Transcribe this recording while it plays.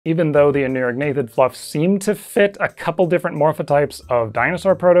Even though the aneurognathid fluff seemed to fit a couple different morphotypes of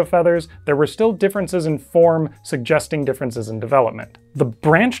dinosaur protofeathers, there were still differences in form suggesting differences in development. The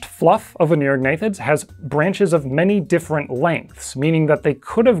branched fluff of aneurognathid's has branches of many different lengths, meaning that they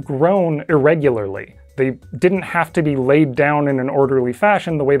could have grown irregularly. They didn't have to be laid down in an orderly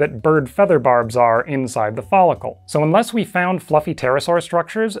fashion the way that bird feather barbs are inside the follicle. So unless we found fluffy pterosaur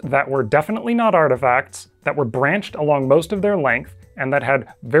structures that were definitely not artifacts, that were branched along most of their length, and that had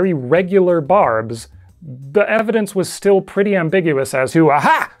very regular barbs, the evidence was still pretty ambiguous as to,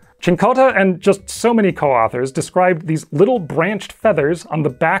 aha! Cincotta and just so many co-authors described these little branched feathers on the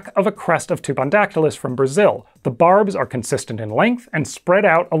back of a crest of Tupandactylus from Brazil. The barbs are consistent in length and spread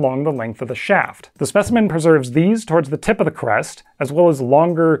out along the length of the shaft. The specimen preserves these towards the tip of the crest, as well as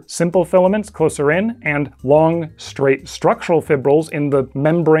longer simple filaments closer in, and long, straight structural fibrils in the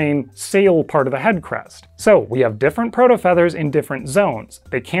membrane sail part of the head crest. So we have different protofeathers in different zones.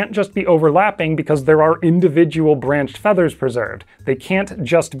 They can't just be overlapping because there are individual branched feathers preserved. They can't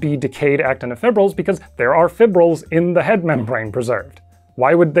just be decayed actinofibrils because there are fibrils in the head membrane preserved.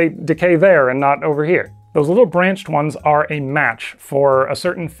 Why would they decay there and not over here? Those little branched ones are a match for a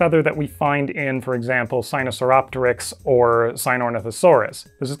certain feather that we find in, for example, Sinosauropteryx or Sinornithosaurus.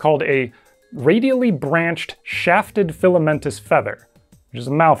 This is called a radially branched shafted filamentous feather, which is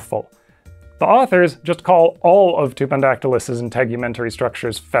a mouthful. The authors just call all of Tupandactylus's integumentary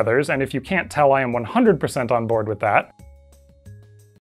structures feathers, and if you can't tell, I am 100% on board with that.